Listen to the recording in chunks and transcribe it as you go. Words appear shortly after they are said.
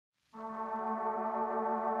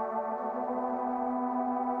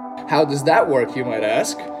How does that work, you might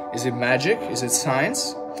ask? Is it magic? Is it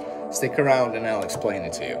science? Stick around and I'll explain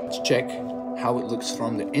it to you. Let's check how it looks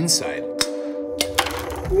from the inside.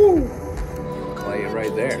 Woo! Play it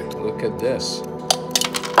right there. Look at this.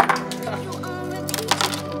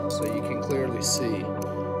 So you can clearly see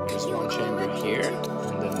there's one chamber here,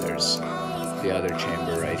 and then there's the other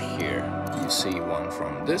chamber right here. You see one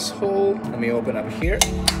from this hole. Let me open up here.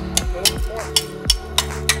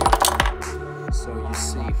 So you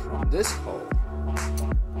see from this hole,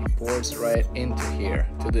 it pours right into here,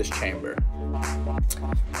 to this chamber.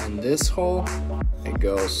 And this hole, it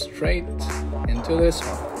goes straight into this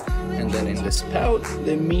hole. And then in the spout,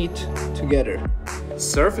 they meet together.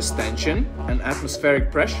 Surface tension and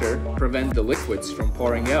atmospheric pressure prevent the liquids from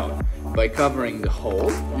pouring out. By covering the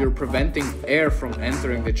hole, you're preventing air from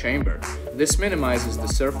entering the chamber. This minimizes the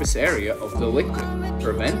surface area of the liquid,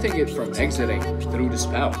 preventing it from exiting through the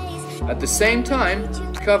spout. At the same time,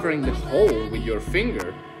 covering the hole with your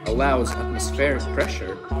finger allows atmospheric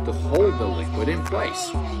pressure to hold the liquid in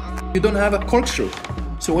place. You don't have a corkscrew,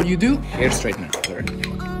 so what do you do? Hair straightener.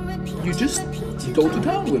 You just go to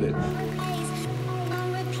town with it.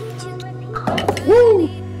 Woo!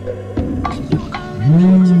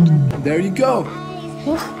 There you go.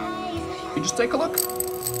 You just take a look.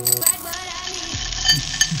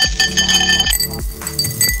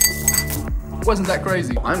 Wasn't that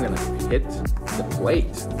crazy? I'm gonna hit the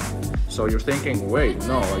plate. So you're thinking, wait,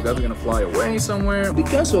 no, like that's gonna fly away somewhere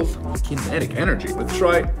because of kinetic energy. Let's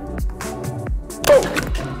try. Oh!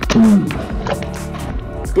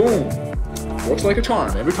 Boom! Works like a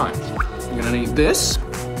charm every time. You're gonna need this,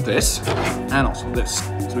 this, and also this.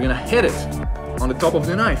 So we're gonna hit it on the top of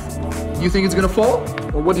the knife. Do you think it's gonna fall?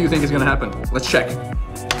 Or what do you think is gonna happen? Let's check.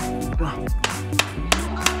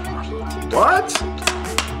 What?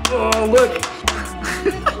 Oh, look!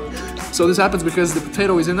 So this happens because the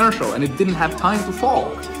potato is inertial and it didn't have time to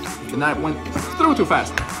fall. The knife went through too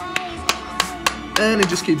fast. And it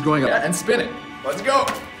just keeps going up. Yeah, and spin it. Let's go.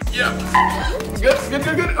 Yeah. Good, good,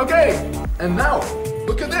 good, good. Okay. And now,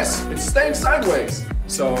 look at this. It's staying sideways.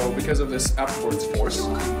 So because of this upwards force,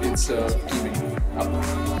 it's keeping up.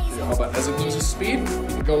 But as it loses speed,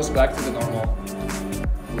 it goes back to the normal,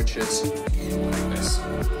 which is like this.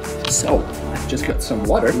 So, I just got some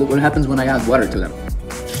water. Look what happens when I add water to them.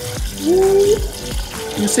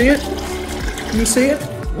 You see it? You see it?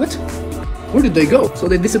 What? Where did they go? So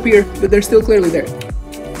they disappear, but they're still clearly there.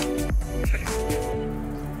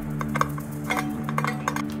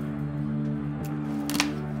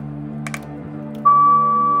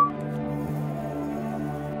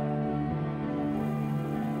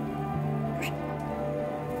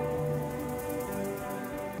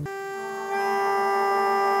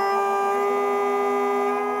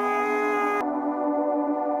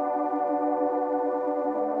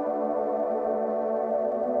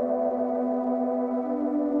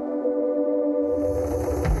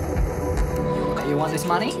 You want this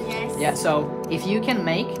money? Yes. Yeah, so if you can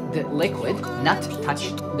make the liquid not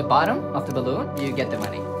touch the bottom of the balloon, you get the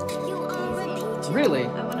money. Really? I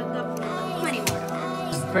want to double money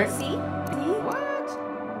more. See? What?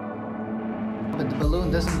 But the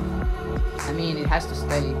balloon doesn't... I mean, it has to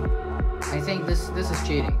stay. I think this is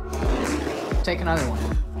cheating. Take another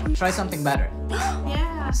one. Try something better.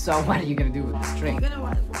 Yeah. So what are you gonna do with the string? You're gonna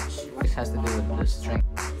want to watch. This has to do with the string.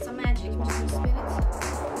 Some magic. I'm just gonna spin it.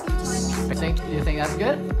 You think that's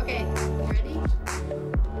good? Okay, you ready?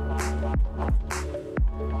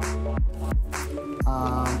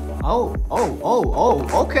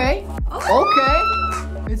 Okay. Okay.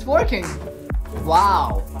 It's working.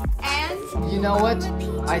 Wow. And? You know what?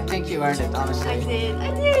 I think you earned it, honestly. I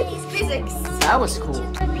did. Physics. That was cool.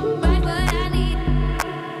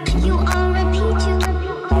 You on repeat, you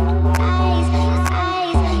eyes.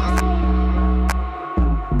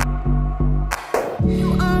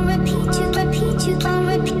 You on repeat, you on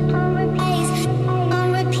repeat, eyes. On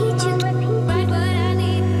repeat, you right what I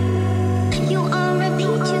need. You on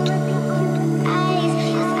repeat, you eyes.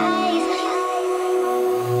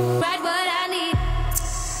 Right what I need.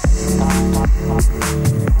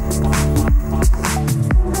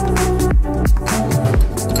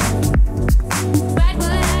 Right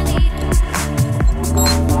what I need.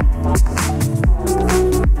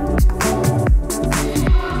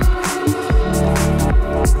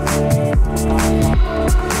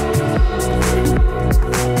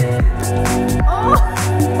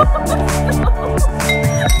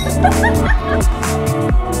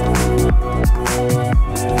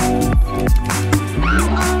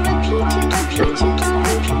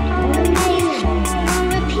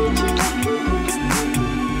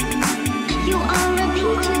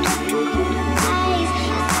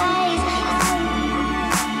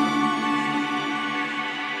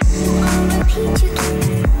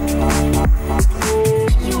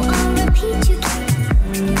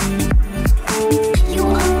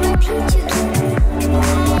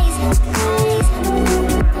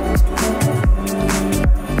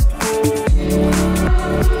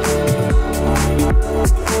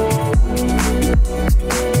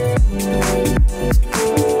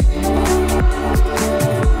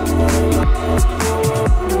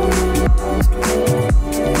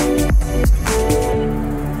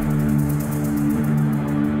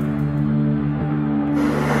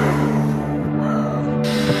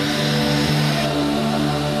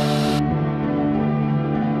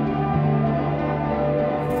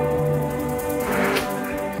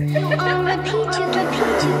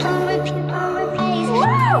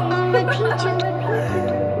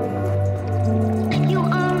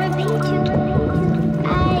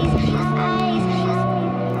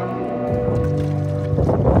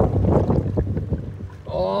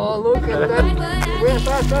 Oh, look at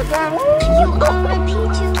that!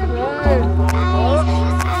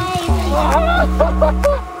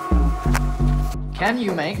 Can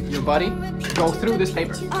you make your buddy go through this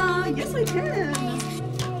paper? Yes, I can.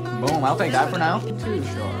 Boom, I'll take that for now. Too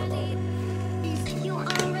sure.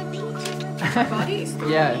 Body?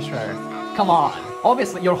 Yeah, sure. Come on.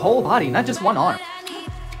 Obviously, your whole body, not just one arm.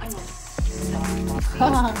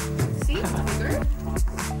 See? Bigger?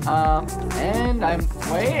 And I'm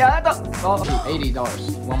way at the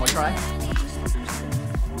 $80. One more try.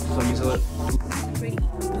 So use a Pretty.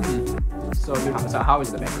 so how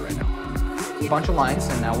is the paper right now? Bunch of lines,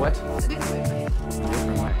 and now what? It's a different way.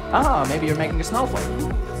 Different way. Ah, maybe you're making a snowflake.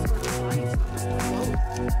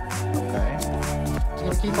 Okay. It's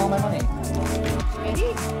gonna keep all my money.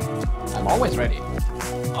 Ready? I'm always ready.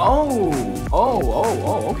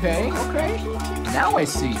 Oh, okay. Now I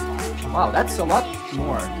see. Wow, that's a lot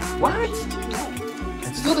more. What?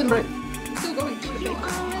 It still didn't break. Still going through the paper.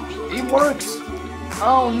 It works.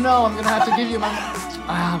 Oh no, I'm gonna have to give you my.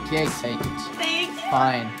 Okay, take it. Thank you.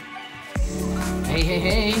 Fine.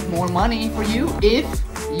 Hey, more money for you if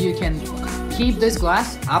you can keep this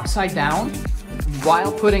glass upside down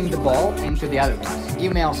while putting the ball into the other glass.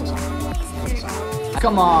 Give me also some.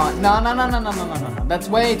 Come on. No. That's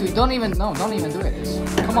way too. Don't even do it.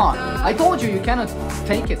 Come on. I told you cannot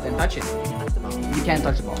take it and touch it. You can't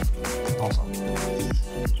touch the ball. Also.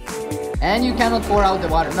 And you cannot pour out the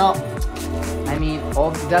water. No. I mean,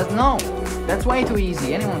 no. That's way too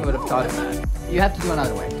easy. Anyone would have thought of that. You have to do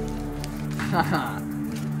another way.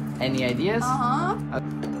 Any ideas?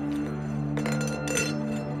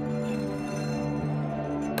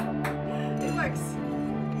 It works.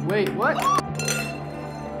 Wait, what?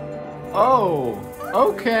 Oh,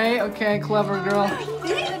 okay, clever girl.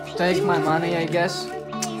 Take my money, I guess. You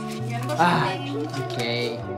gotta go Ah, shopping. okay.